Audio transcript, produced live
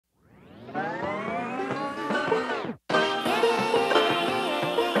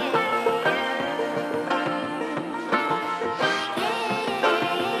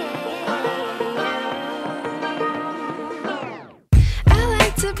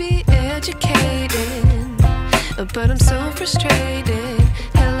be educated, but I'm so frustrated.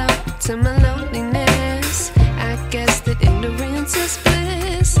 Hello to my loneliness. I guess that ignorance is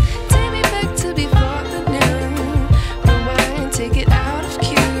bliss. Take me back to before the new. Rewind, take it out of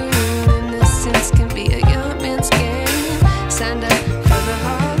cue. Innocence can be a young man's game. Signed up for the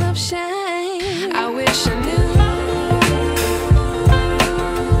hall of shame. I wish I knew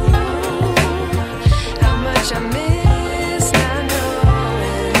how much I miss not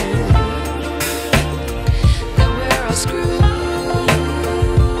knowing that we're all screwed.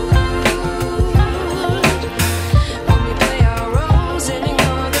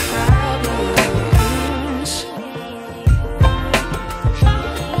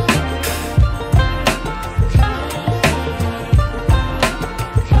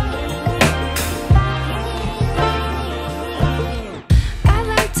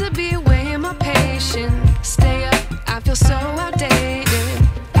 Stay up, I feel so outdated.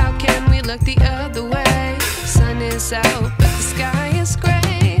 How can we look the other way? Sun is out, but the sky is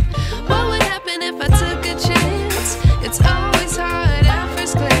gray. What would happen if I took a chance? It's always hard at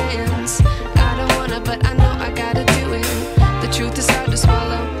first glance. I don't wanna, but I know I gotta do it. The truth is hard to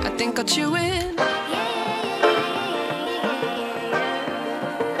swallow, I think I'll chew it.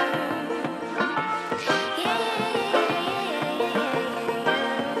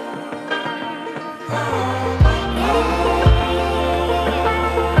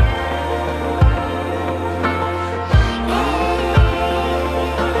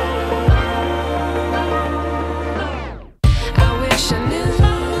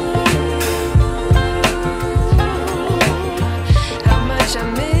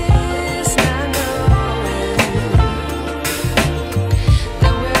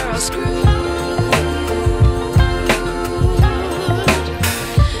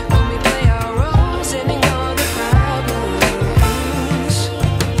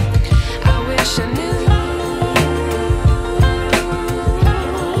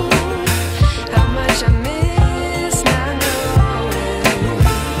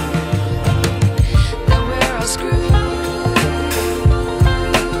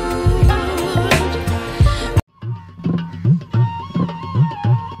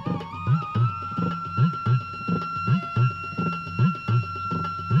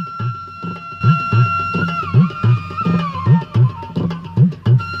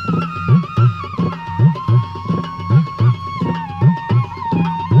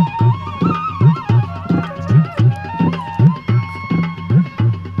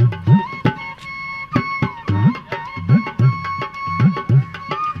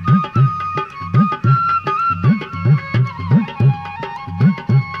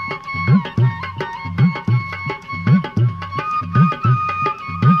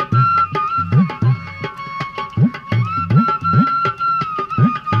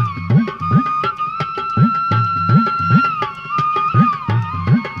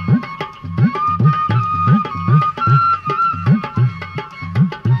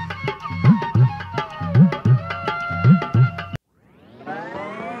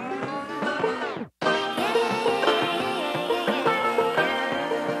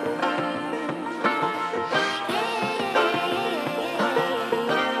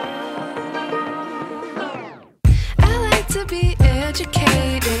 Be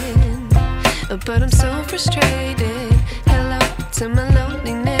educated, but I'm so frustrated. Hello to my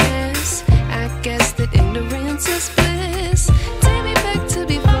loneliness. I guess that ignorance is bliss. Take me back to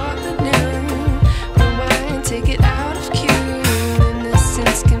before the new. Rewind, take it out of cue.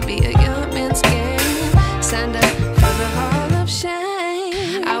 Innocence can be a young man's game. Signed up for the hall of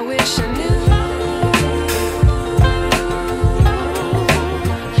shame. I wish I knew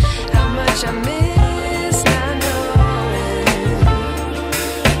how much I miss.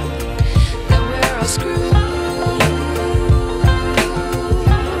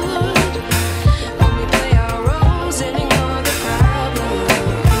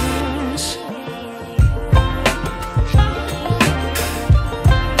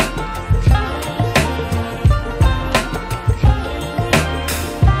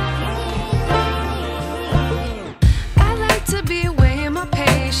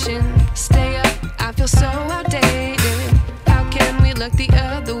 Stay up, I feel so outdated. How can we look the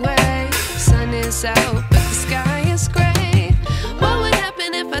other way? Sun is out, but the sky is gray. What would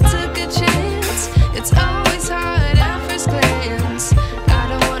happen if I took a chance? It's always hard at first glance. I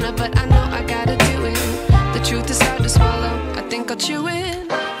don't wanna, but I know I gotta do it. The truth is hard to swallow, I think I'll chew it.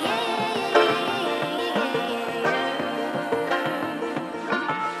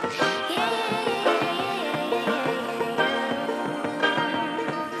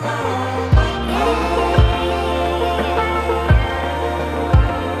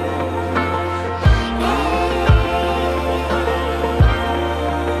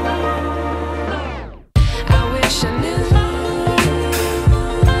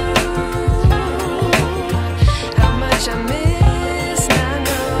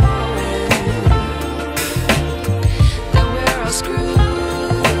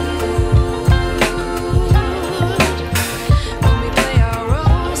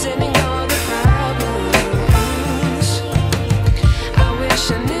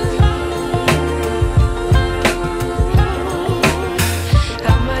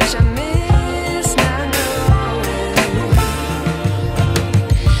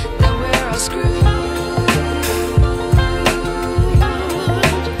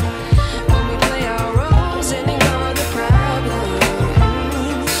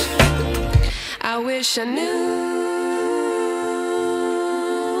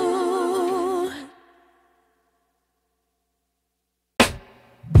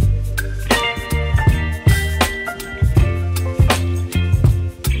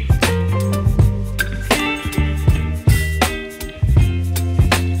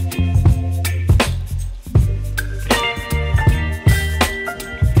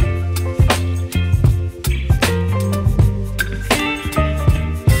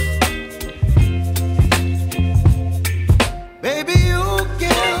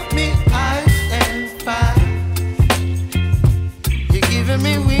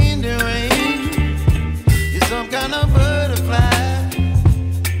 in wind and rain. You're some kind of butterfly.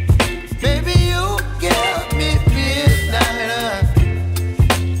 Baby, you give me midnight.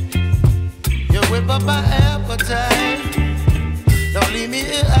 You whip up my appetite. Don't leave me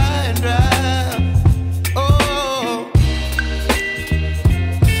here high and dry. Oh,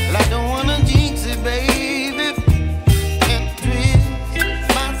 well, I don't wanna jinx it, baby, and twist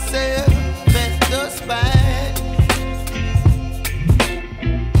myself at the spine.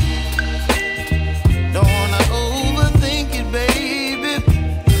 Don't wanna overthink it, baby.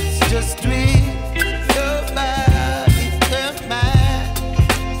 It's just twist your body and mine.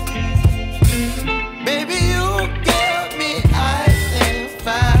 Baby, you give me ice and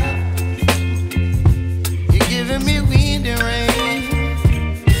fire. You're giving me wind and rain.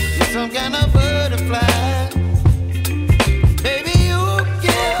 You're some kind of butterfly. Baby, you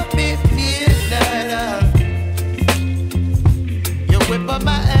give me midnight. You whip up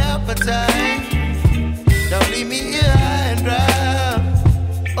my appetite. Don't leave me here high and dry.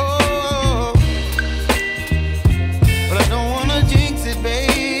 Oh, but I don't wanna jinx it,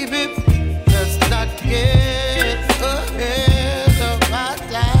 baby. Let's not get ahead of my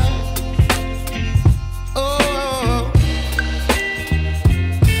time. Oh,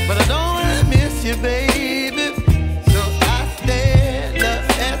 but I don't wanna miss you, baby. So I stand up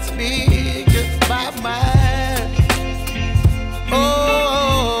and speak my mind.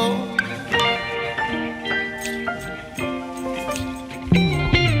 Oh.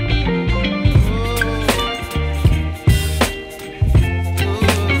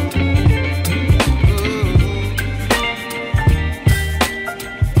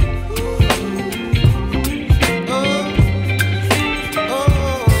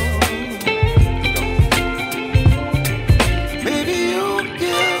 Baby, you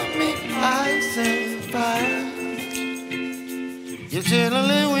give me ice and fire. You're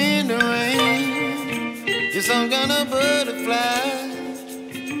chilling wind and rain. You're some kind of butterfly.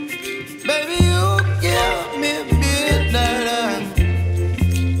 Baby, you give me midnight.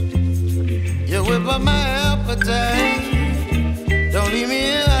 You whip up my appetite. Don't leave me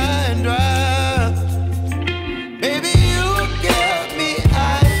here high and dry. Baby, you give me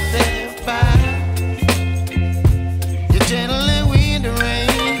ice and fire. You're channeling wind and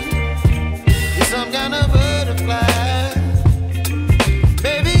rain. You're some kind of butterfly.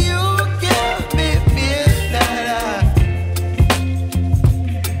 Baby, you give me midnight.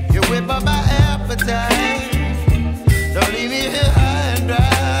 You whip up my appetite. Don't leave me here high and dry.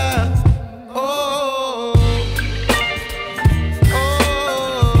 Oh, oh,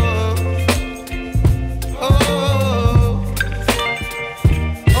 oh,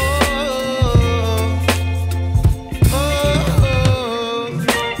 oh,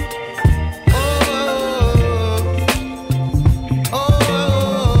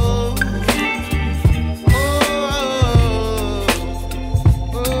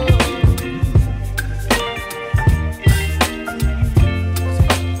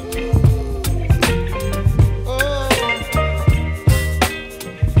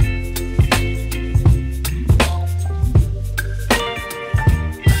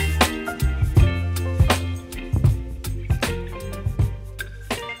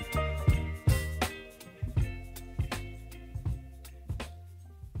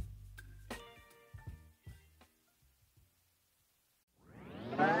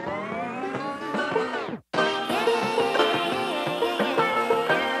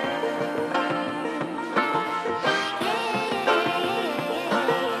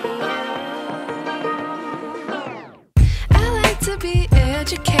 I like to be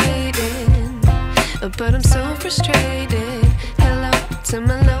educated, but I'm so frustrated.